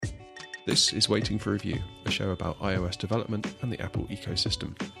This is Waiting for Review, a show about iOS development and the Apple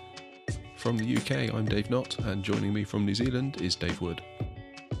ecosystem. From the UK, I'm Dave Knott, and joining me from New Zealand is Dave Wood.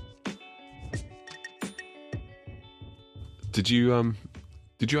 Did you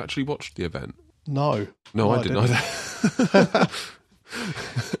actually watch the event? No, I didn't either.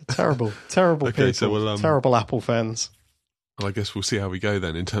 Terrible Okay, people. so terrible Apple fans. Well, I guess we'll see how we go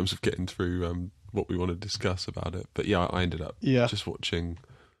then in terms of getting through what we want to discuss about it. But yeah, I ended up just watching.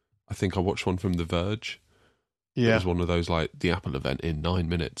 I think I watched one from The Verge. Yeah, it was one of those like the Apple event in 9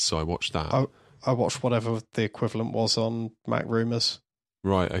 minutes, so I watched that. I watched whatever the equivalent was on Mac Rumors.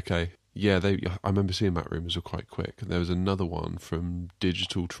 Right. Okay. Yeah, I remember seeing Mac Rumors were quite quick. There was another one from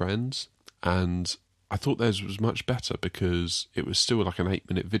Digital Trends, and I thought theirs was much better because it was still like an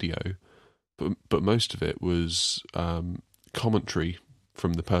 8-minute video, but most of it was commentary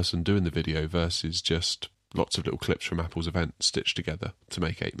from the person doing the video versus just lots of little clips from Apple's event stitched together to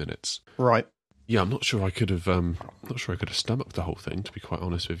make 8 minutes. Right. Yeah, I'm not sure I could have stomached the whole thing, to be quite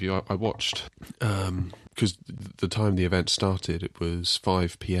honest with you. I watched because the time the event started, it was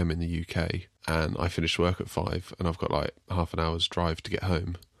 5 p.m. in the UK, and I finished work at 5, and I've got like half an hour's drive to get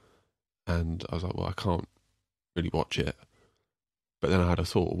home, and I was like, well, I can't really watch it. But then I had a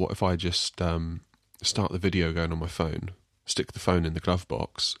thought: what if I just start the video going on my phone, stick the phone in the glove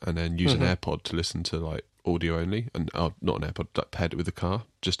box, and then use an AirPod to listen to like audio only, and not an AirPod, like paired it with the car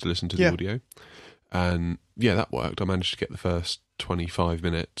just to listen to the audio. And yeah, that worked. I managed to get the first 25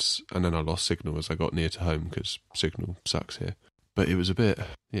 minutes, and then I lost signal as I got near to home because signal sucks here. But it was a bit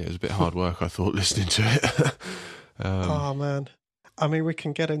hard work, I thought, listening to it. Oh man, I mean, we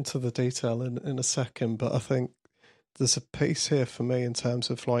can get into the detail in a second, but I think there's a piece here for me in terms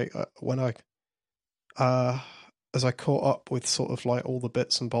of like when I as I caught up with sort of like all the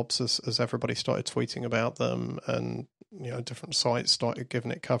bits and bobs as everybody started tweeting about them, and different sites started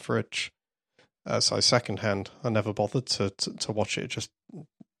giving it coverage. So secondhand, I never bothered to watch it. It just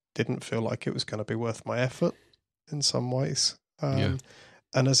didn't feel like it was going to be worth my effort in some ways. And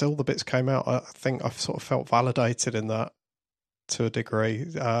as all the bits came out, I think I've sort of felt validated in that to a degree.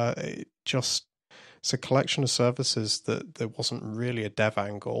 It's a collection of services that there wasn't really a dev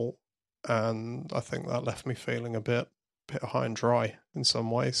angle. And I think that left me feeling a bit high and dry in some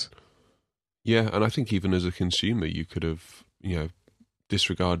ways. Yeah, and I think even as a consumer, you could have,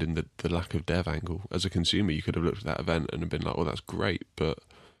 disregarding the lack of dev angle, as a consumer, you could have looked at that event and have been like, well, that's great, but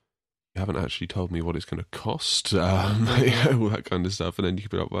you haven't actually told me what it's going to cost, all that kind of stuff. And then you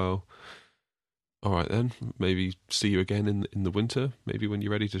could be like, well, all right then, maybe see you again in the winter, maybe when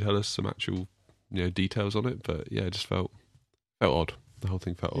you're ready to tell us some actual details on it. But yeah, it just felt odd. The whole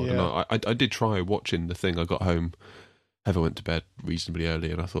thing felt odd. Yeah. And I did try watching the thing. I got home, Heather went to bed reasonably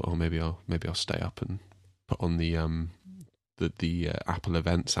early, and I thought, maybe I'll stay up and put on the Apple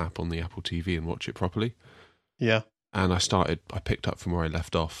Events app on the Apple TV and watch it properly. Yeah. And I picked up from where I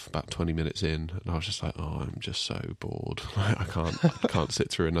left off about 20 minutes in, and I was just like, I'm just so bored. I can't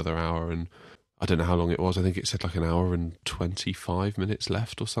sit through another hour. And I don't know how long it was. I think it said like an hour and 25 minutes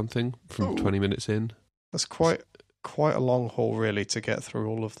left or something from 20 minutes in. That's quite a long haul, really, to get through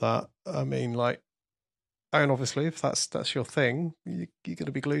all of that. I mean, and obviously, if that's your thing, you're going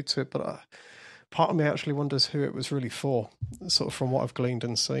to be glued to it. But part of me actually wonders who it was really for, sort of from what I've gleaned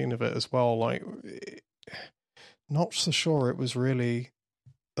and seen of it as well. Like, not so sure it was really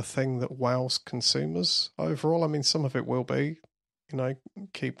a thing that wows consumers overall. I mean, some of it will be,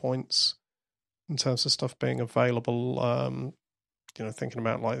 key points in terms of stuff being available. Thinking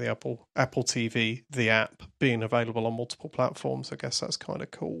about like the Apple TV, the app being available on multiple platforms, I guess that's kind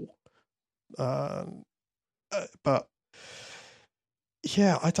of cool. But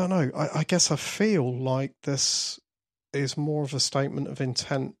yeah, I don't know. I guess I feel like this is more of a statement of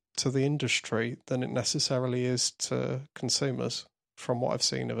intent to the industry than it necessarily is to consumers, from what I've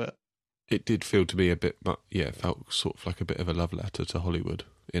seen of it. It did feel to me a bit, but yeah, it felt sort of like a bit of a love letter to Hollywood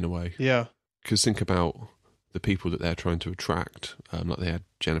in a way. Yeah. Because think about the people that they're trying to attract. Like they had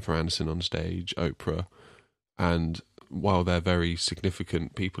Jennifer Aniston on stage, Oprah, and while they're very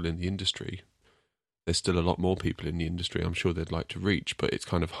significant people in the industry, there's still a lot more people in the industry I'm sure they'd like to reach, but it's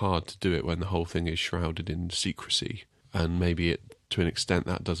kind of hard to do it when the whole thing is shrouded in secrecy. And maybe to an extent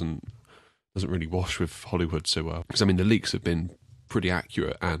that doesn't really wash with Hollywood so well. Because I mean, the leaks have been pretty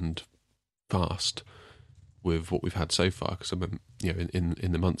accurate and fast with what we've had so far. Because I mean,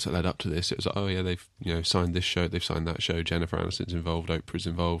 in the months that led up to this, it was like, they've signed this show, they've signed that show, Jennifer Aniston's involved, Oprah's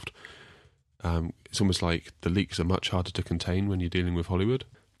involved. It's almost like the leaks are much harder to contain when you're dealing with Hollywood.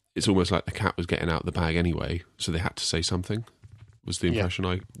 It's almost like the cat was getting out of the bag anyway, so they had to say something. Was the impression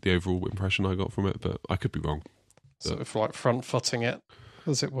the overall impression I got from it, but I could be wrong. Sort of like front-footing it,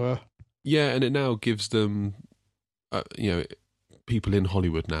 as it were. Yeah, and it now gives them, people in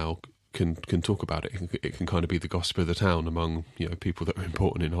Hollywood now can talk about it. It can kind of be the gossip of the town among people that are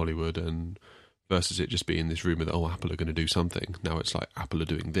important in Hollywood, and versus it just being this rumor that Apple are going to do something. Now it's like Apple are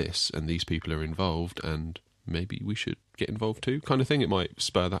doing this, and these people are involved, and maybe we should get involved too, kind of thing. It might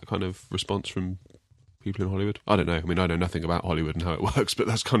spur that kind of response from people in Hollywood. I don't know. I mean, I know nothing about Hollywood and how it works, but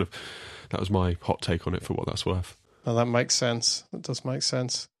that was my hot take on it for what that's worth. Oh, that makes sense. That does make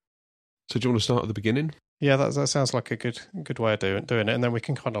sense. So do you want to start at the beginning? Yeah, that sounds like a good way of doing it, and then we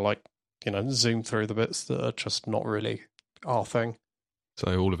can kind of zoom through the bits that are just not really our thing.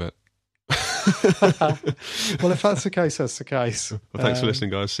 So all of it. Well, if that's the case, that's the case. Well, thanks for listening,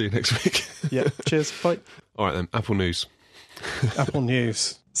 guys. See you next week. Yeah, cheers. Bye. All right then, Apple News. Apple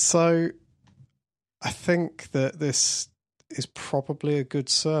News. So I think that this is probably a good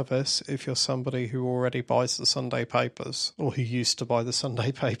service if you're somebody who already buys the Sunday papers, or who used to buy the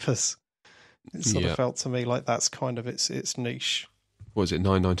Sunday papers. It sort of felt to me like that's kind of its niche. What is it,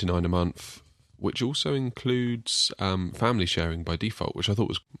 $9.99 a month, which also includes family sharing by default, which I thought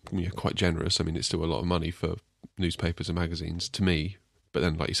was quite generous. I mean, it's still a lot of money for newspapers and magazines to me. But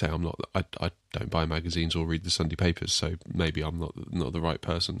then, like you say, I don't buy magazines or read the Sunday papers, so maybe I'm not the right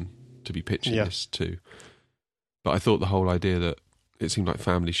person to be pitching this to. But I thought the whole idea that it seemed like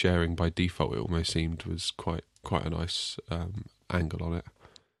family sharing by default, it almost seemed was quite a nice angle on it.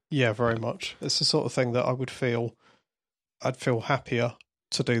 Yeah, very much. It's the sort of thing that I'd feel happier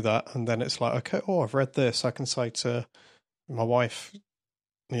to do that. And then it's like, okay, I've read this. I can say to my wife,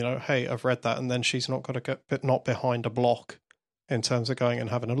 hey, I've read that. And then she's not got to get not behind a block in terms of going and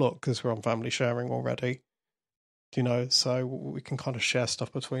having a look, because we're on family sharing already. So we can kind of share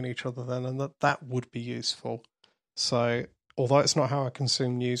stuff between each other then, and that would be useful. So although it's not how I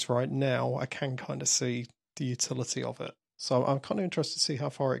consume news right now, I can kind of see the utility of it. So I'm kind of interested to see how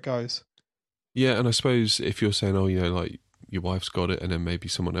far it goes. Yeah, and I suppose if you're saying, like your wife's got it, and then maybe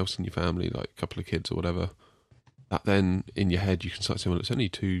someone else in your family, like a couple of kids or whatever, that then in your head you can start saying, well, it's only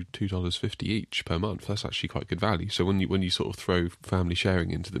 $2.50 each per month. That's actually quite good value. So when you sort of throw family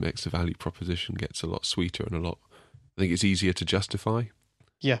sharing into the mix, the value proposition gets a lot sweeter and I think it's easier to justify.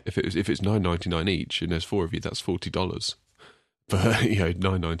 Yeah. If it's $9.99 each and there's four of you, that's $40. But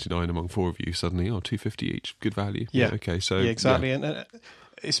 $9.99 among four of you, suddenly $2.50 each, good value. Yeah. Okay. So exactly, and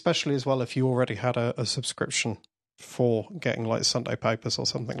especially as well if you already had a subscription for getting like Sunday papers or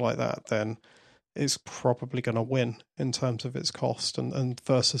something like that, then it's probably going to win in terms of its cost and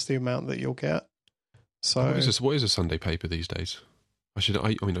versus the amount that you'll get. So what is a Sunday paper these days? I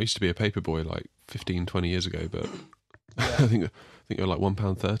used to be a paper boy like 15, 20 years ago, but I think they're like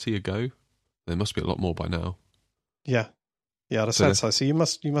 £1.30 a go. There must be a lot more by now. Yeah, I said so. So you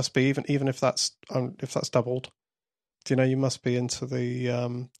must be even if that's doubled. You must be into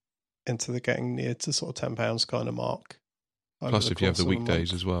the getting near to sort of £10 kind of mark. Plus, if you have the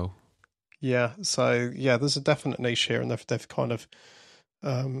weekdays as well. Yeah, so there's a definite niche here, and they've kind of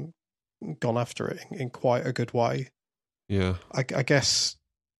gone after it in quite a good way. Yeah, I guess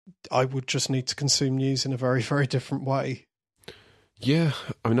I would just need to consume news in a very, very different way. Yeah,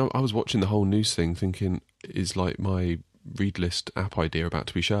 I mean, I was watching the whole news thing thinking, is like my read list app idea about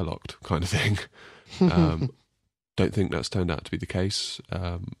to be Sherlocked kind of thing. Don't think that's turned out to be the case,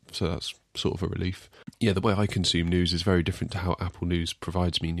 so that's sort of a relief. Yeah, the way I consume news is very different to how Apple News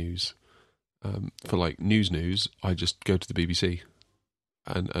provides me news. For like news, I just go to the BBC,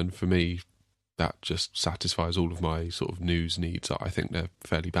 and for me, that just satisfies all of my sort of news needs. I think they're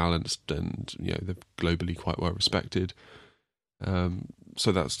fairly balanced, and they're globally quite well respected.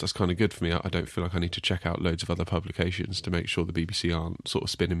 So that's kind of good for me. I don't feel like I need to check out loads of other publications to make sure the BBC aren't sort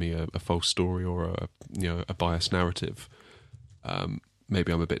of spinning me a false story or a biased narrative.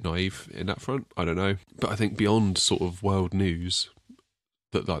 Maybe I'm a bit naive in that front. I don't know, but I think beyond sort of world news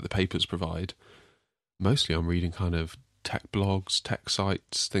that like the papers provide, mostly I'm reading kind of tech blogs, tech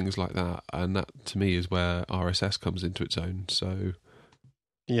sites, things like that, and that to me is where RSS comes into its own. So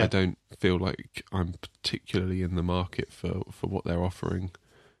I don't feel like I'm particularly in the market for what they're offering.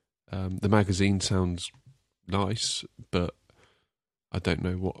 The magazine sounds nice, but I don't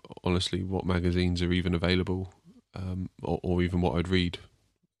know what magazines are even available, or even what I'd read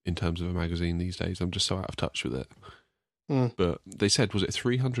in terms of a magazine these days. I'm just so out of touch with it. But they said, was it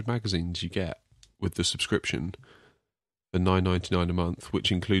 300 magazines you get with the subscription for $9.99 a month,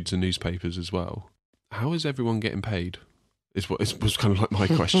 which includes the newspapers as well? How is everyone getting paid? Was kind of like my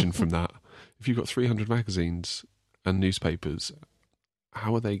question from that. If you've got 300 magazines and newspapers,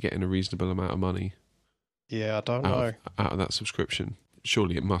 how are they getting a reasonable amount of money? Yeah, I don't know. Out of that subscription.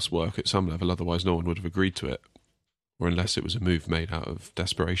 Surely it must work at some level, otherwise no one would have agreed to it. or unless it was a move made out of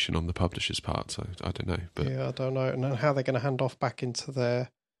desperation on the publisher's part. So I don't know. But yeah, I don't know. And then how they're going to hand off back into their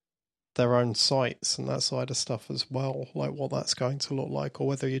own sites and that side of stuff as well, like what that's going to look like, or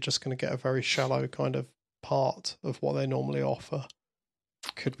whether you're just going to get a very shallow kind of part of what they normally offer.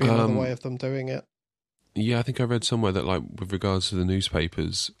 Could be another way of them doing it. Yeah, I think I read somewhere that, like, with regards to the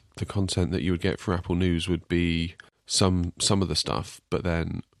newspapers, the content that you would get for Apple News would be some of the stuff, but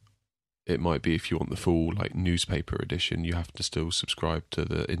then it might be, if you want the full, like, newspaper edition, you have to still subscribe to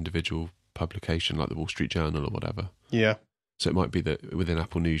the individual publication, like the Wall Street Journal or whatever. Yeah. So it might be that within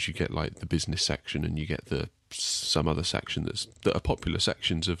Apple News you get, like, the business section, and you get some other section that are popular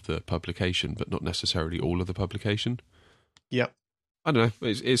sections of the publication, but not necessarily all of the publication. Yeah. I don't know.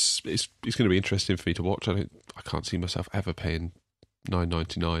 It's going to be interesting for me to watch. I can't see myself ever paying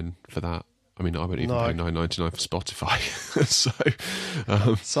 $9.99 for that. I mean, I won't even pay $9.99 for Spotify.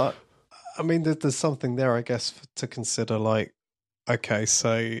 So, I mean, there's something there, I guess, to consider. Like, okay,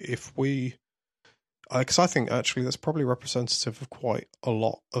 so if we, because I think actually that's probably representative of quite a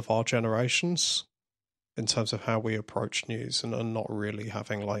lot of our generations in terms of how we approach news, and not really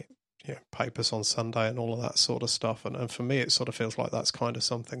having, like, you know, papers on Sunday and all of that sort of stuff. And for me, it sort of feels like that's kind of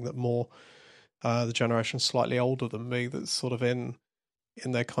something that more the generation slightly older than me, that's sort of in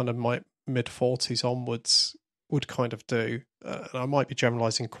their kind of mid-40s onwards, would kind of do. And I might be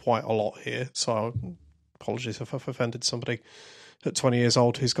generalising quite a lot here, so apologies if I've offended somebody at 20 years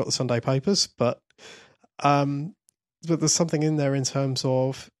old who's got the Sunday papers. But there's something in there in terms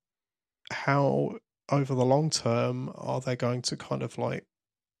of how, over the long term, are they going to kind of like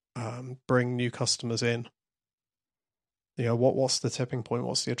bring new customers in? You know, what's the tipping point?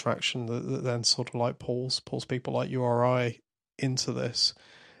 What's the attraction that then sort of like pulls people like you or I into this?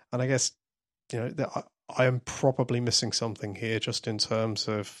 And I guess, you know, I am probably missing something here, just in terms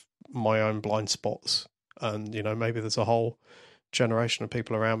of my own blind spots. And, you know, maybe there's a whole generation of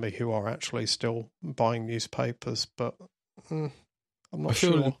people around me who are actually still buying newspapers, but I'm not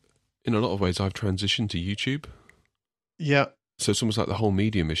sure. In a lot of ways, I've transitioned to YouTube. Yeah. So it's almost like the whole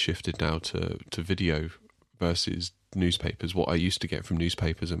medium has shifted now to video versus newspapers. What I used to get from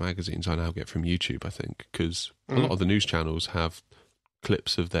newspapers and magazines, I now get from YouTube, I think, because a lot of the news channels have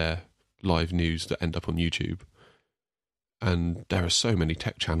clips of their live news that end up on YouTube. And there are so many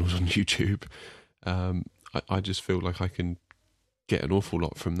tech channels on YouTube. I just feel like I can get an awful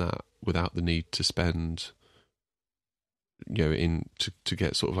lot from that without the need to spend, you know, to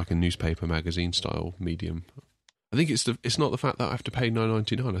get sort of like a newspaper magazine style medium. I think it's not the fact that I have to pay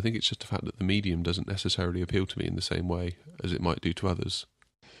 $9.99. I think it's just the fact that the medium doesn't necessarily appeal to me in the same way as it might do to others.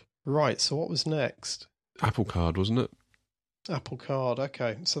 Right, so what was next? Apple Card, wasn't it? Apple Card,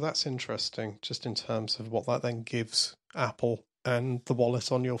 okay. So that's interesting, just in terms of what that then gives Apple and the wallet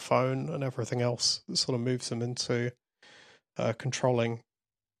on your phone and everything else that sort of moves them into controlling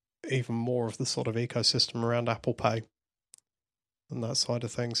even more of the sort of ecosystem around Apple Pay and that side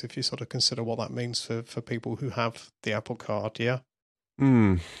of things, if you sort of consider what that means for people who have the Apple Card, yeah?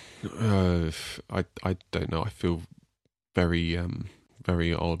 I don't know. I feel very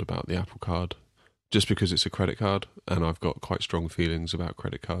very odd about the Apple Card, just because it's a credit card, and I've got quite strong feelings about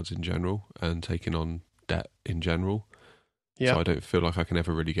credit cards in general and taking on debt in general. Yeah. So I don't feel like I can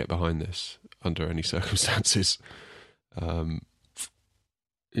ever really get behind this under any circumstances.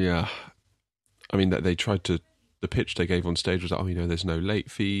 Yeah. I mean, that they tried to, the pitch they gave on stage was like, oh, you know, there's no late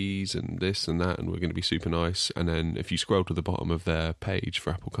fees and this and that, and we're going to be super nice. And then if you scroll to the bottom of their page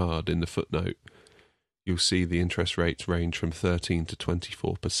for Apple Card, in the footnote, you'll see the interest rates range from 13 to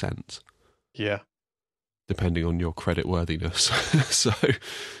 24%. Yeah. Depending on your credit worthiness.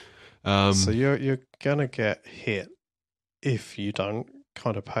 So you're going to get hit if you don't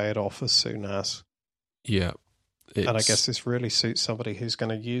kind of pay it off as soon as. Yeah. And I guess this really suits somebody who's going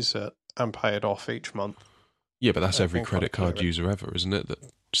to use it and pay it off each month. Yeah, but that's every credit card user ever, isn't it? That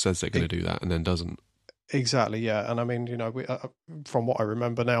says they're going to do that and then doesn't. Exactly, yeah. And I mean, you know, we, from what I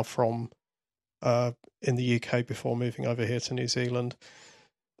remember now from in the UK before moving over here to New Zealand,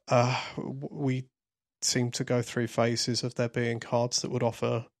 we seem to go through phases of there being cards that would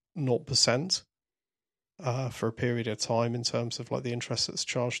offer 0% for a period of time in terms of like the interest that's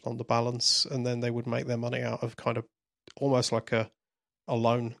charged on the balance, and then they would make their money out of kind of almost like a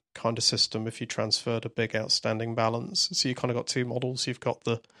loan kind of system if you transferred a big outstanding balance. So you kind of got two models. You've got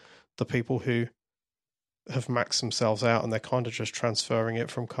the people who have maxed themselves out and they're kind of just transferring it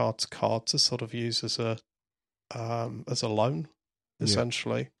from card to card to sort of use as a loan,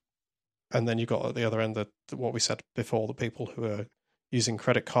 essentially. Yeah. And then you've got at the other end what we said before, the people who are using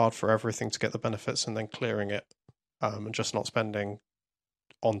credit card for everything to get the benefits and then clearing it and just not spending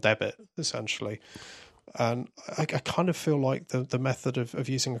on debit, essentially. And I kind of feel like the method of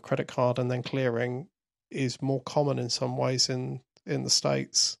using a credit card and then clearing is more common in some ways in the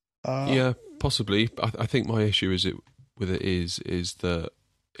States. Yeah, possibly. I think my issue with it is that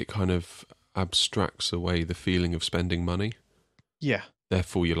it kind of abstracts away the feeling of spending money. Yeah.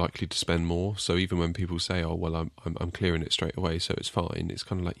 Therefore, you're likely to spend more. So even when people say, "Oh, well, I'm clearing it straight away, so it's fine," it's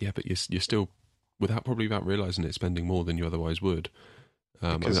kind of like, yeah, but you're still without realizing it, spending more than you otherwise would.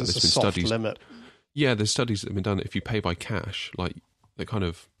 Because there's a soft limit. Yeah, there's studies that have been done. If you pay by cash, like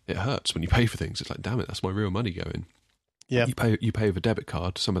it hurts when you pay for things. It's like, damn it, that's my real money going. Yeah. You pay with a debit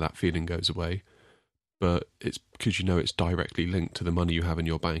card, some of that feeling goes away, but it's because it's directly linked to the money you have in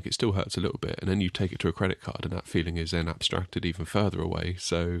your bank. It still hurts a little bit, and then you take it to a credit card, and that feeling is then abstracted even further away.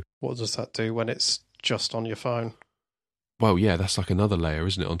 So, what does that do when it's just on your phone? Well, yeah, that's like another layer,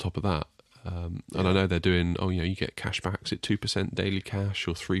 isn't it? On top of that, and I know they're doing. You get cashbacks at 2% daily cash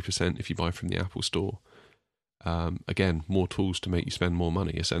or 3% if you buy from the Apple Store. Again, more tools to make you spend more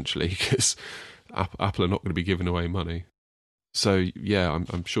money, essentially, because Apple are not going to be giving away money. So, yeah,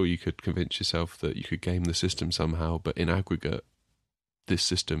 I'm sure you could convince yourself that you could game the system somehow, but in aggregate, this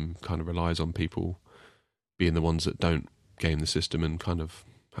system kind of relies on people being the ones that don't game the system and kind of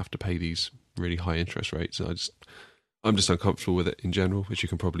have to pay these really high interest rates. And I'm just uncomfortable with it in general, as you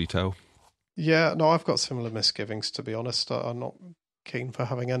can probably tell. Yeah, no, I've got similar misgivings, to be honest. I'm not keen for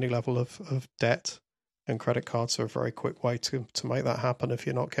having any level of debt, and credit cards are a very quick way to make that happen if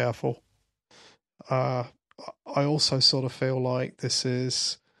you're not careful. I also sort of feel like this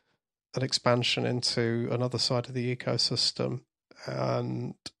is an expansion into another side of the ecosystem,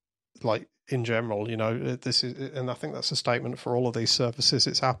 and like in general, this is, and I think that's a statement for all of these services.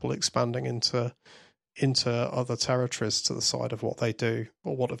 It's Apple expanding into other territories to the side of what they do,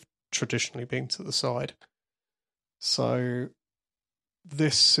 or what have traditionally been to the side. So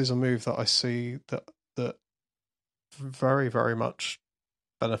this is a move that I see that very, very much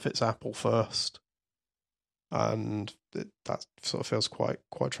benefits Apple first. And that sort of feels quite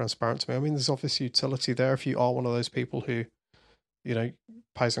transparent to me. I mean, there's obviously utility there if you are one of those people who,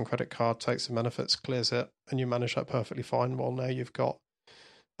 pays on credit card, takes the benefits, clears it, and you manage that perfectly fine. Well, now you've got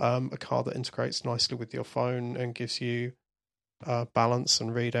a card that integrates nicely with your phone and gives you balance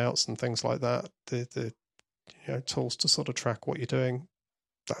and readouts and things like that. The tools to sort of track what you're doing.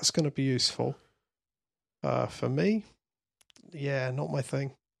 That's going to be useful. For me, yeah, not my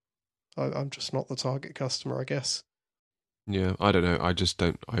thing. I'm just not the target customer, I guess. Yeah, I don't know. I just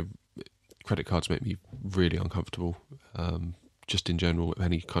don't. Credit cards make me really uncomfortable. Just in general,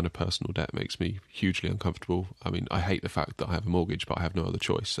 any kind of personal debt makes me hugely uncomfortable. I mean, I hate the fact that I have a mortgage, but I have no other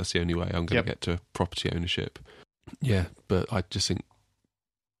choice. That's the only way I'm going to get to property ownership. Yeah, but I just think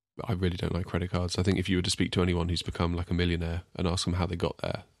I really don't like credit cards. I think if you were to speak to anyone who's become like a millionaire and ask them how they got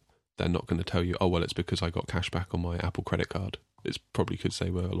there, they're not going to tell you, oh, well, it's because I got cash back on my Apple credit card. It's probably because they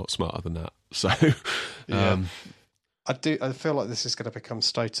were a lot smarter than that. So, I feel like this is going to become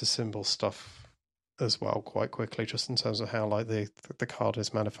status symbol stuff as well quite quickly, just in terms of how like the card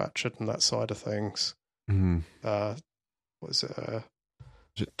is manufactured and that side of things. Mm. What is it?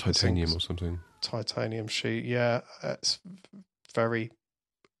 Is it titanium or something? Titanium sheet. Yeah, it's very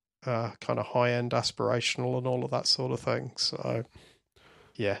kind of high end, aspirational, and all of that sort of thing. So,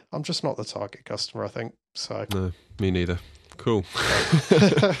 yeah, I'm just not the target customer, I think. So, no, me neither. Cool.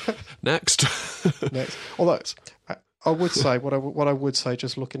 Next. Although I would say what I would say,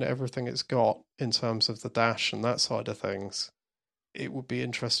 just looking at everything it's got in terms of the dash and that side of things, it would be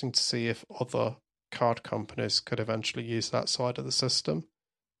interesting to see if other card companies could eventually use that side of the system.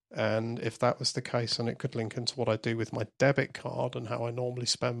 And if that was the case, and it could link into what I do with my debit card and how I normally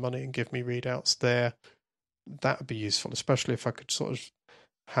spend money and give me readouts there, that would be useful, especially if I could sort of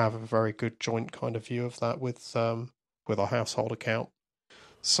have a very good joint kind of view of that with our household account.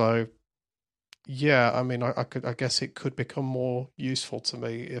 So, yeah, I mean, I guess it could become more useful to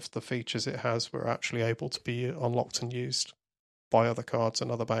me if the features it has were actually able to be unlocked and used by other cards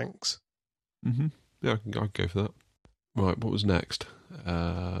and other banks. Mm-hmm. Yeah, I'd go for that. Right, what was next?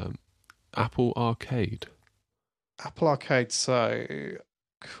 Apple Arcade. Apple Arcade, so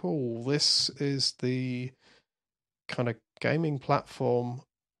cool. This is the kind of gaming platform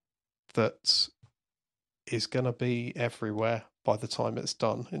that is going to be everywhere by the time it's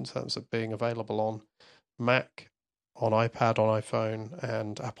done, in terms of being available on Mac, on iPad, on iPhone,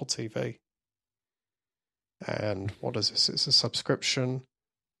 and Apple TV. And what is this? It's a subscription.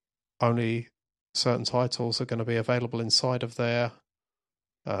 Only certain titles are going to be available inside of there,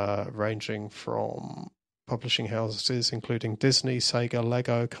 ranging from publishing houses including Disney, Sega,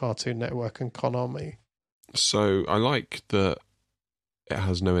 Lego, Cartoon Network, and Konami. So I like that it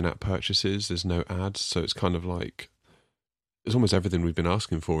has no in-app purchases. There's no ads, so it's kind of like it's almost everything we've been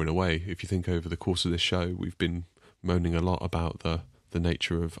asking for in a way. If you think over the course of this show, we've been moaning a lot about the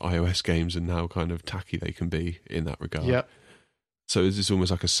nature of iOS games and how kind of tacky they can be in that regard. Yeah. So it's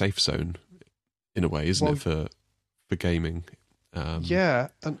almost like a safe zone in a way, isn't it, for gaming? Yeah,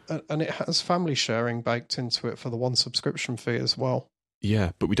 and it has family sharing baked into it for the one subscription fee as well.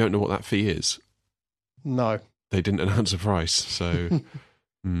 Yeah, but we don't know what that fee is. No. They didn't announce a price, so...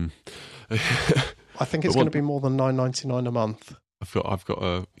 I think it's going to be more than $9.99 a month. I've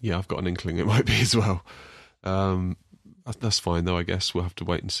got an inkling it might be as well. That's fine though. I guess we'll have to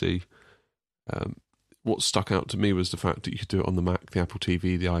wait and see. What stuck out to me was the fact that you could do it on the Mac, the Apple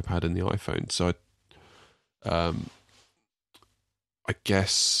TV, the iPad, and the iPhone. So, I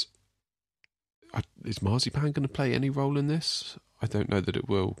guess is Marzipan going to play any role in this? I don't know that it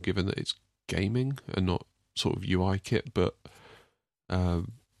will, given that it's gaming and not sort of UI kit, but.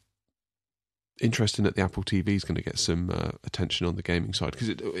 Interesting that the Apple TV is going to get some attention on the gaming side, because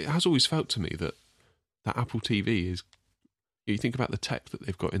it has always felt to me that Apple TV is. You think about the tech that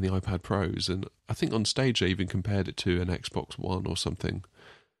they've got in the iPad Pros, and I think on stage they even compared it to an Xbox One or something.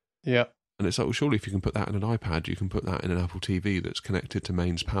 Yeah, and it's like, well, surely if you can put that in an iPad, you can put that in an Apple TV that's connected to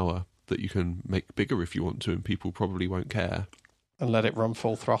mains power that you can make bigger if you want to, and people probably won't care. And let it run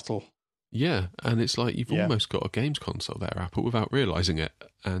full throttle. Yeah, and it's like you've almost got a games console there, Apple, without realising it,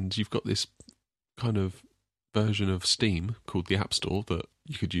 and you've got this kind of version of Steam called the App Store that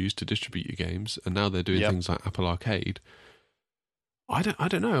you could use to distribute your games, and now they're doing things like Apple Arcade. I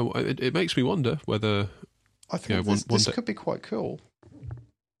don't know. It makes me wonder whether I think this could be quite cool.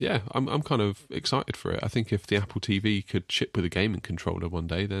 Yeah, I'm kind of excited for it. I think if the Apple TV could ship with a gaming controller one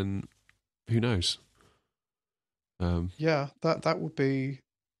day, then who knows? Yeah, that would be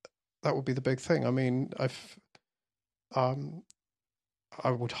the big thing. I mean, I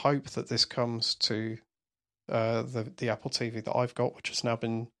would hope that this comes to the Apple TV that I've got, which has now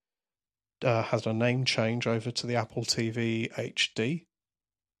been has a name change over to the Apple TV HD.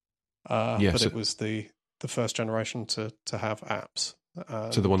 But it was the first generation to have apps.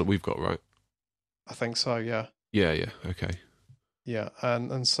 So the one that we've got, right? I think so. Yeah. Yeah. Okay. Yeah,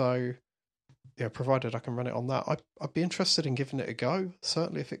 and so yeah, provided I can run it on that, I'd be interested in giving it a go.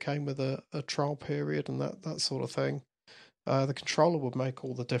 Certainly, if it came with a trial period and that sort of thing. The controller would make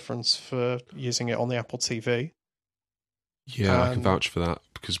all the difference for using it on the Apple TV. Yeah, I can vouch for that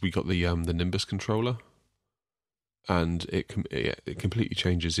because we got the Nimbus controller, and it completely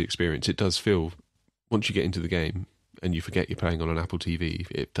changes the experience. It does feel, once you get into the game and you forget you're playing on an Apple TV,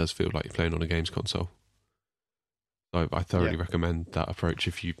 it does feel like you're playing on a games console. So I thoroughly recommend that approach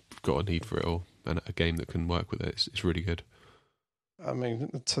if you've got a need for it or a game that can work with it. It's really good. I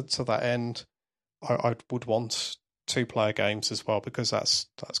mean, to that end, I would want 2-player games as well, because that's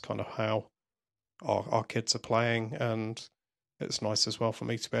kind of how our kids are playing, and it's nice as well for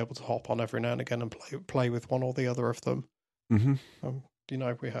me to be able to hop on every now and again and play with one or the other of them. Mm-hmm.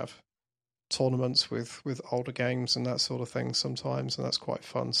 We have tournaments with older games and that sort of thing sometimes, and that's quite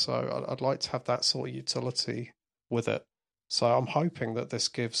fun. So I'd like to have that sort of utility with it. So I'm hoping that this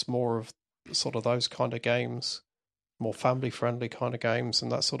gives more of sort of those kind of games, more family-friendly kind of games and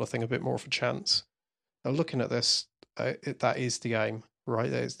that sort of thing, a bit more of a chance. Now, looking at this, that is the aim, right?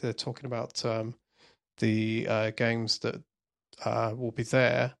 They're talking about the games that will be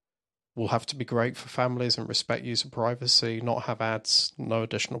there will have to be great for families and respect user privacy, not have ads, no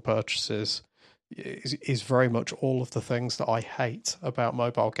additional purchases. Is very much all of the things that I hate about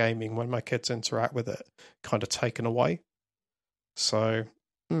mobile gaming when my kids interact with it kind of taken away. So,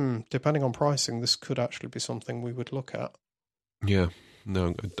 depending on pricing, this could actually be something we would look at. Yeah,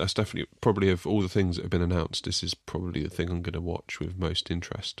 no, that's definitely, probably of all the things that have been announced, this is probably the thing I'm going to watch with most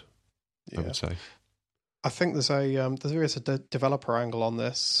interest, I would say. I think there is a developer angle on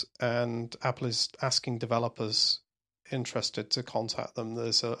this, and Apple is asking developers interested to contact them.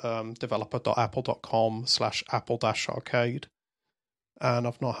 There's a developer.apple.com/apple-arcade, and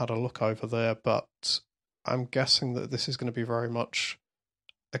I've not had a look over there, but I'm guessing that this is going to be very much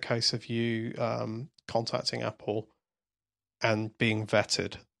a case of you contacting Apple and being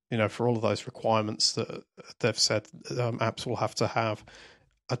vetted, for all of those requirements that they've said apps will have to have.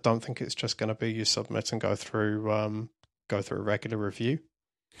 I don't think it's just going to be you submit and go through a regular review.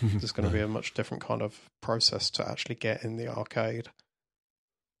 There's going to be a much different kind of process to actually get in the arcade.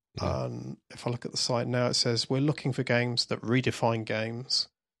 Yeah. If I look at the site now, it says, we're looking for games that redefine games.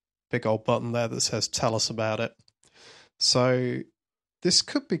 Big old button there that says, tell us about it. So this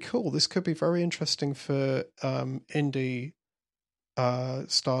could be cool. This could be very interesting for indie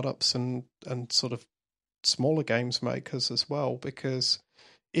startups and sort of smaller games makers as well, because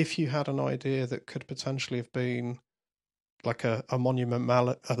if you had an idea that could potentially have been like a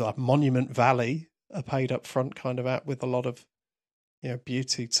Monument Valley, a paid up front kind of app with a lot of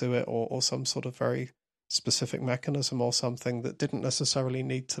beauty to it, or some sort of very specific mechanism or something that didn't necessarily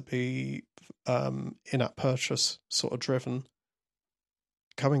need to be in-app purchase sort of driven,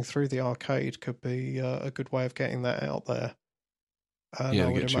 coming through the arcade could be a good way of getting that out there. And yeah, I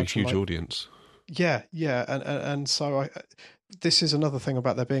to would get to a imagine, huge audience. yeah, and so this is another thing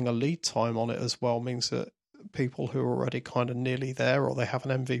about there being a lead time on it as well, means that people who are already kind of nearly there, or they have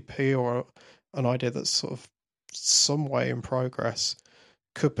an MVP or an idea that's sort of some way in progress,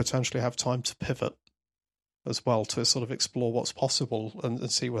 could potentially have time to pivot as well, to sort of explore what's possible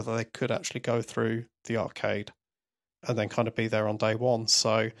and see whether they could actually go through the arcade and then kind of be there on day one.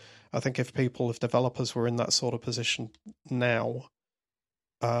 So I think if developers were in that sort of position now,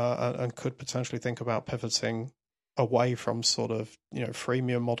 and could potentially think about pivoting away from sort of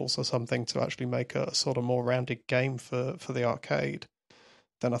freemium models or something to actually make a sort of more rounded game for the arcade,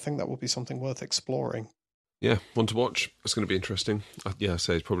 then I think that would be something worth exploring. Yeah, one to watch. It's going to be interesting. I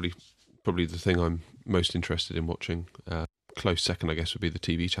say it's probably the thing I'm most interested in watching. Close second, I guess, would be the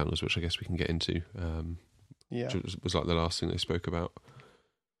TV channels, which I guess we can get into. Yeah, which was like the last thing they spoke about.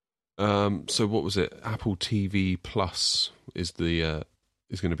 So what was it? Apple TV Plus is going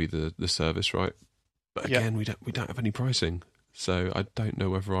to be the service, right? But again, we don't have any pricing, so I don't know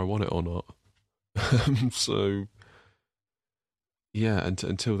whether I want it or not. So yeah,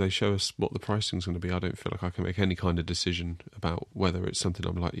 until they show us what the pricing's going to be, I don't feel like I can make any kind of decision about whether it's something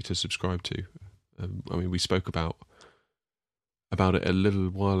I'm likely to subscribe to. I mean, we spoke about it a little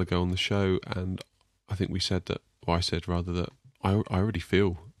while ago on the show, and I think we said that, or I said rather, that I already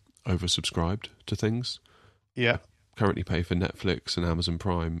feel oversubscribed to things. Yeah. I currently pay for Netflix and Amazon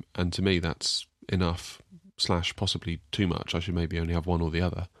Prime, and to me that's enough / possibly too much. I should maybe only have one or the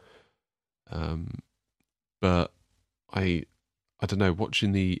other. But I don't know,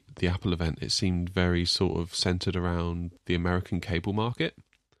 watching the Apple event, it seemed very sort of centered around the American cable market.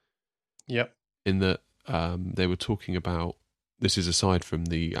 Yep. In that they were talking about, this is aside from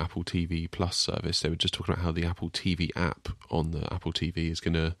the Apple TV Plus service, they were just talking about how the Apple TV app on the Apple TV is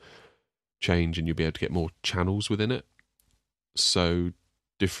going to change and you'll be able to get more channels within it. So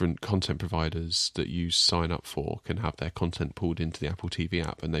different content providers that you sign up for can have their content pulled into the Apple TV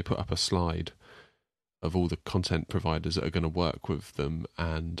app, and they put up a slide of all the content providers that are going to work with them,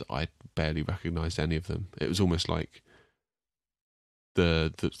 and I barely recognised any of them. It was almost like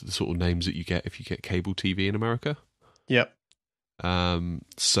the sort of names that you get if you get cable TV in America. Yep.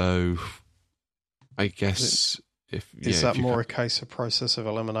 So I guess is that more a case of process of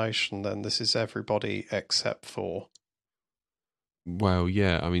elimination than this is everybody except for? Well,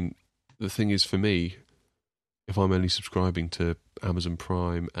 yeah. I mean, the thing is, for me, if I'm only subscribing to Amazon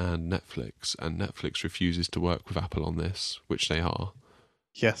Prime and Netflix refuses to work with Apple on this, which they are,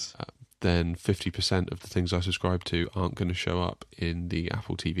 yes, then 50% of the things I subscribe to aren't going to show up in the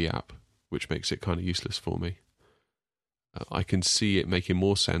Apple TV app, which makes it kind of useless for me. I can see it making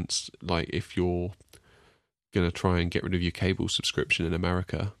more sense, like if you're going to try and get rid of your cable subscription in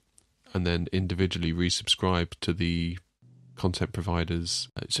America and then individually resubscribe to the content providers.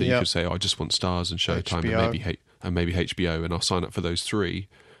 So you could say, I just want Stars and Showtime and maybe HBO, and I'll sign up for those three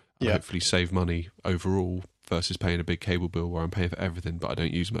and hopefully save money overall versus paying a big cable bill where I'm paying for everything but I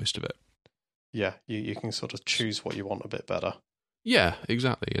don't use most of it. Yeah, you can sort of choose what you want a bit better. Yeah,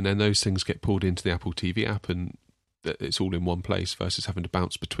 exactly. And then those things get pulled into the Apple TV app and it's all in one place versus having to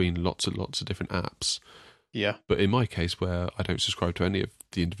bounce between lots and lots of different apps. Yeah. But in my case, where I don't subscribe to any of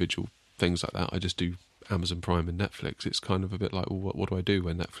the individual things like that, I just do Amazon Prime and Netflix. It's kind of a bit like, well, what do I do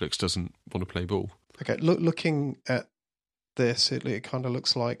when Netflix doesn't want to play ball? Okay, looking at this, it kind of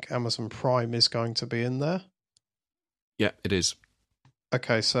looks like Amazon Prime is going to be in there. Yeah, it is.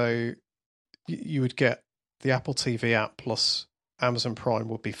 Okay, so you would get the Apple TV app plus Amazon Prime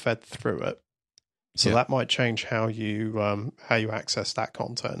would be fed through it. So that might change how you access that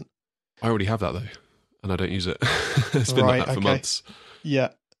content. I already have that though, and I don't use it. It's been like that for months.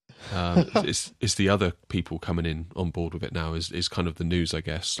 Yeah. It's the other people coming in on board with it now is kind of the news, I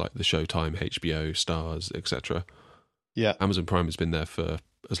guess, like the Showtime, HBO, Stars, etc. Yeah. Amazon Prime has been there for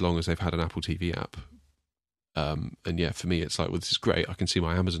as long as they've had an Apple TV app. And yeah, for me, it's like, well, this is great. I can see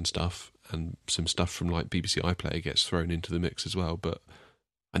my Amazon stuff, and some stuff from like BBC iPlayer gets thrown into the mix as well. But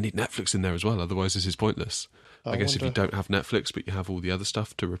I need Netflix in there as well. Otherwise, this is pointless. I guess if you don't have Netflix, but you have all the other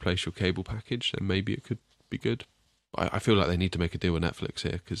stuff to replace your cable package, then maybe it could be good. I feel like they need to make a deal with Netflix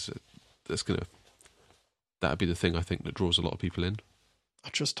here because that'd be the thing I think that draws a lot of people in. I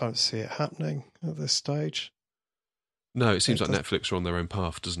just don't see it happening at this stage. No, it seems It like does- Netflix are on their own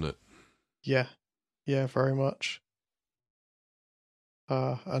path, doesn't it? Yeah, very much.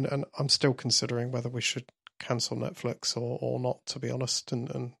 And I'm still considering whether we should cancel Netflix or not, to be honest.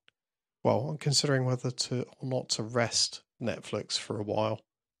 And well, I'm considering whether to or not to rest Netflix for a while,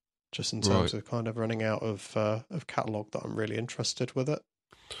 just in terms of kind of running out of catalog that I'm really interested with it.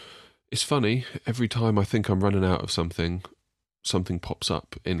 It's funny, every time I think I'm running out of something pops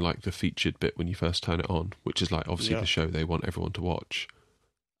up in like the featured bit when you first turn it on, which is like obviously the show they want everyone to watch.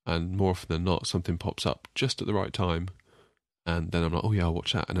 And more often than not, something pops up just at the right time. And then I'm like, oh yeah, I'll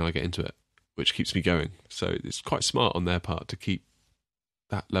watch that. And then I get into it, which keeps me going. So it's quite smart on their part to keep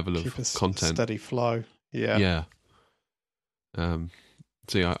that level of content. Steady flow. Yeah. Yeah.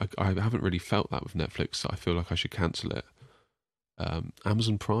 So yeah, I haven't really felt that with Netflix. So I feel like I should cancel it.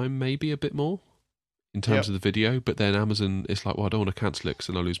 Amazon Prime maybe a bit more in terms of the video, but then Amazon, it's like, well, I don't want to cancel it because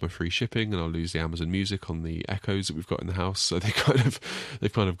then I'll lose my free shipping and I'll lose the Amazon Music on the Echoes that we've got in the house. So they've kind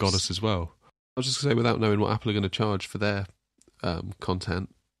of got us as well. I was just going to say, without knowing what Apple are going to charge for their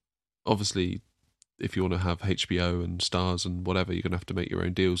content, obviously, if you want to have HBO and Stars and whatever, you're going to have to make your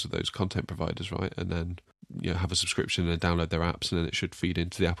own deals with those content providers, right? And then have a subscription and download their apps, and then it should feed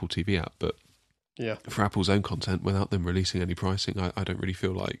into the Apple TV app. But for Apple's own content, without them releasing any pricing, I don't really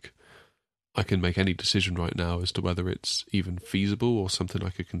feel like I can make any decision right now as to whether it's even feasible or something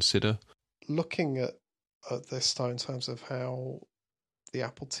I could consider. Looking at this, though, in terms of how the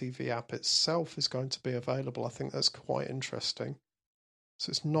Apple TV app itself is going to be available, I think that's quite interesting. So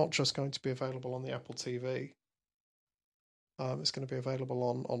it's not just going to be available on the Apple TV. It's going to be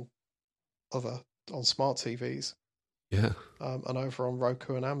available on smart TVs. Yeah. And over on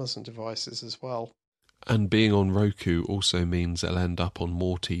Roku and Amazon devices as well. And being on Roku also means it'll end up on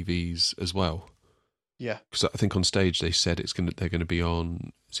more TVs as well. Yeah. Because I think on stage they said they're going to be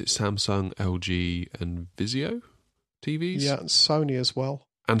on, is it Samsung, LG and Vizio TVs? Yeah, and Sony as well.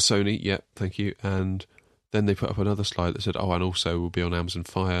 And Sony, yeah, thank you. And then they put up another slide that said, oh, and also will be on Amazon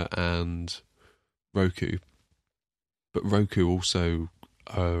Fire and Roku. But Roku also,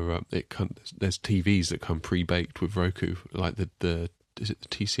 there's TVs that come pre-baked with Roku, like is it the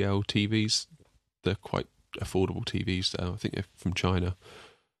TCL TVs? They're quite affordable TVs there. I think they're from China.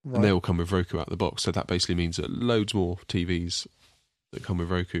 Right. And they all come with Roku out of the box. So that basically means that loads more TVs that come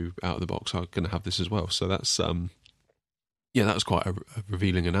with Roku out of the box are going to have this as well. So that's, that was quite a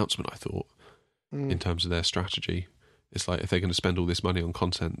revealing announcement, I thought, in terms of their strategy. It's like if they're going to spend all this money on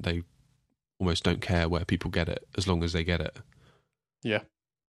content, they almost don't care where people get it as long as they get it. Yeah.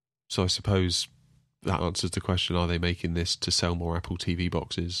 So I suppose that answers the question, are they making this to sell more Apple TV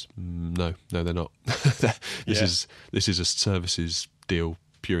boxes? No, they're not. This is a services deal,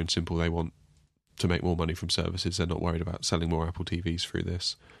 pure and simple. They want to make more money from services. They're not worried about selling more Apple TVs through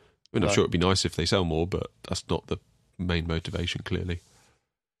this. I mean, I'm sure it'd be nice if they sell more, but that's not the main motivation, clearly.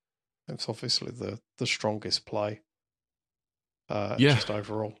 It's obviously the strongest play. Just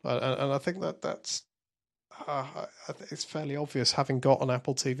overall. And I think that's it's fairly obvious. Having got an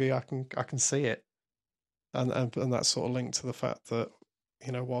Apple TV, I can see it. And that's sort of linked to the fact that,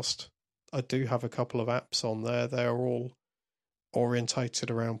 whilst I do have a couple of apps on there, they're all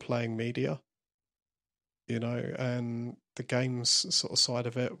orientated around playing media, and the games sort of side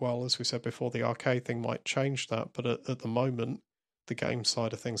of it, well, as we said before, the arcade thing might change that, but at the moment, the game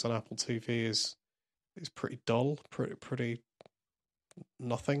side of things on Apple TV is pretty dull, pretty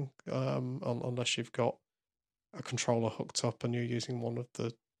nothing, unless you've got a controller hooked up and you're using one of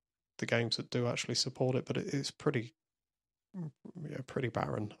the games that do actually support it, but it's pretty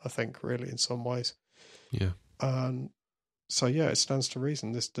barren, I think, really, in some ways. Yeah. So it stands to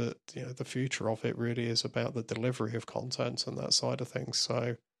reason the future of it really is about the delivery of content and that side of things.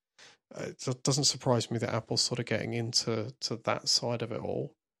 So it doesn't surprise me that Apple's sort of getting into that side of it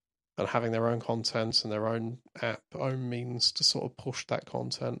all and having their own content and their own app, own means to sort of push that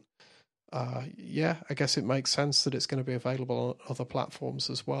content. I guess it makes sense that it's going to be available on other platforms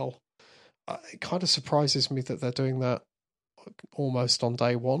as well. It kind of surprises me that they're doing that almost on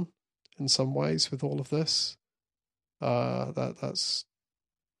day one in some ways with all of this. That's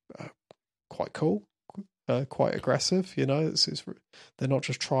quite cool, quite aggressive. They're not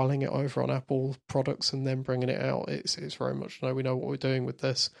just trialing it over on Apple products and then bringing it out. It's very much, no, we know what we're doing with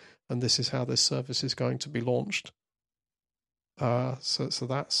this, and this is how this service is going to be launched. So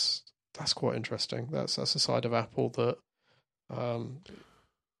that's quite interesting. That's a side of Apple that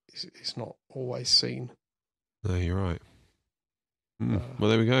is not always seen. No, you're right. Well,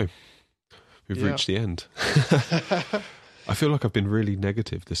 there we go. We've reached the end. I feel like I've been really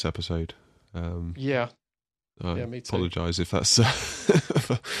negative this episode. I me too. apologise if that's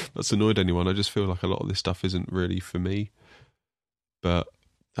if that's annoyed anyone. I just feel like a lot of this stuff isn't really for me, but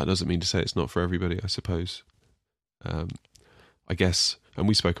that doesn't mean to say it's not for everybody, I suppose. I guess, and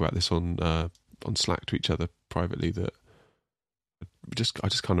we spoke about this on Slack to each other privately, that I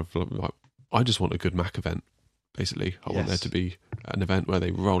just kind of like, I just want a good Mac event. Basically, I want there to be an event where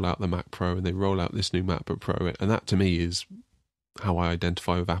they roll out the Mac Pro and they roll out this new MacBook Pro, and that to me is how I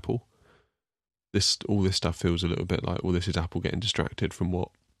identify with Apple. All this stuff feels a little bit like, well, this is Apple getting distracted from what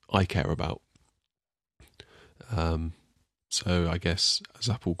I care about. So I guess as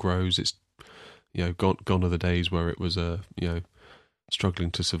Apple grows, it's gone are the days where it was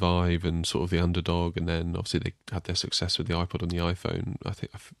struggling to survive and sort of the underdog, and then obviously they had their success with the iPod and the iPhone. I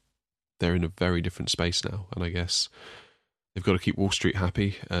think they're in a very different space now, and I guess they've got to keep Wall Street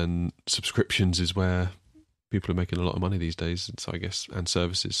happy, and subscriptions is where people are making a lot of money these days, and so I guess, and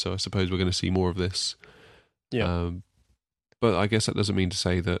services. So I suppose we're going to see more of this. Yeah. But I guess that doesn't mean to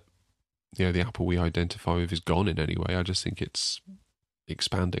say that the Apple we identify with is gone in any way. I just think it's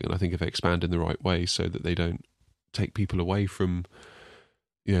expanding, and I think if they expand in the right way, so that they don't take people away from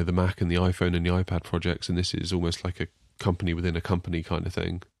the Mac and the iPhone and the iPad projects, and this is almost like a company within a company kind of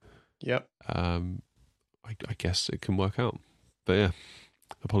thing. Yep. I guess it can work out. But yeah,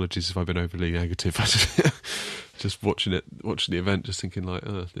 apologies if I've been overly negative. Just watching the event, just thinking like,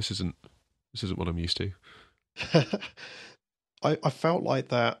 this isn't what I'm used to. I felt like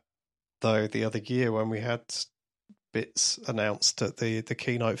that though the other year when we had bits announced at the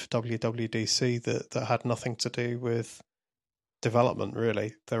keynote for WWDC that had nothing to do with development,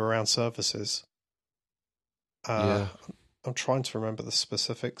 really. They were around services. I'm trying to remember the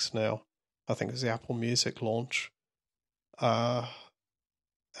specifics now. I think it was the Apple Music launch. And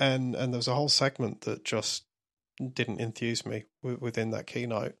there was a whole segment that just didn't enthuse me within that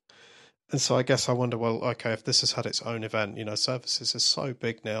keynote. And so I guess I wonder, well, okay, if this has had its own event, services is so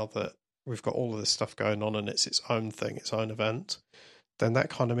big now that we've got all of this stuff going on and it's its own thing, its own event, then that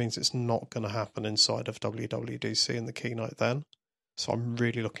kind of means it's not going to happen inside of WWDC in the keynote then. So I'm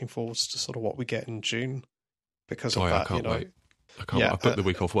really looking forward to sort of what we get in June because of that. I can't wait. I can't. I put the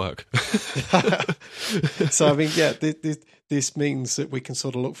week off work. So I mean, this means that we can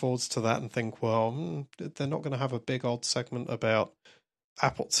sort of look forward to that and think, well, they're not going to have a big old segment about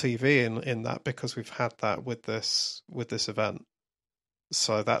Apple TV in that because we've had that with this event.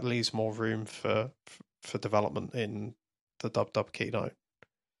 So that leaves more room for development in the Dub keynote.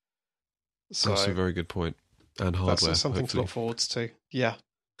 So that's a very good point. And hardware. That's something hopefully to look forward to. Yeah.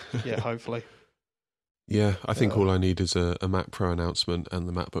 Yeah, hopefully. Yeah, I think all I need is a Mac Pro announcement and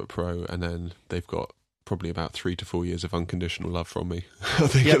the MacBook Pro, and then they've got probably about 3 to 4 years of unconditional love from me. I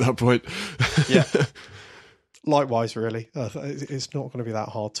think at that point. Yeah. Likewise, really. It's not going to be that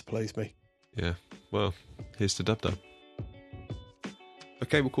hard to please me. Yeah. Well, here's to Dub.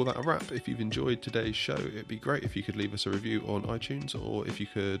 Okay, we'll call that a wrap. If you've enjoyed today's show, it'd be great if you could leave us a review on iTunes, or if you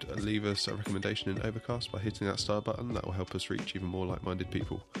could leave us a recommendation in Overcast by hitting that star button. That will help us reach even more like-minded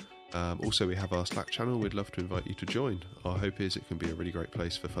people. Also, we have our Slack channel. We'd love to invite you to join. Our hope is it can be a really great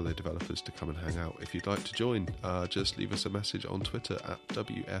place for fellow developers to come and hang out. If you'd like to join, just leave us a message on Twitter at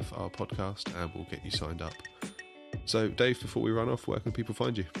WFR Podcast and we'll get you signed up. So, Dave, before we run off, where can people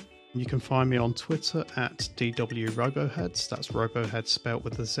find you? You can find me on Twitter at DWRoboheads. That's Roboheads spelt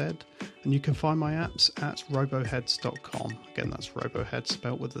with a Z. And you can find my apps at roboheads.com. Again, that's Roboheads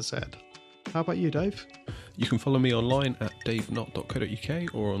spelt with a Z. How about you, Dave? You can follow me online at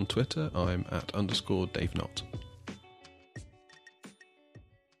davenot.co.uk or on Twitter, I'm at _DaveNot.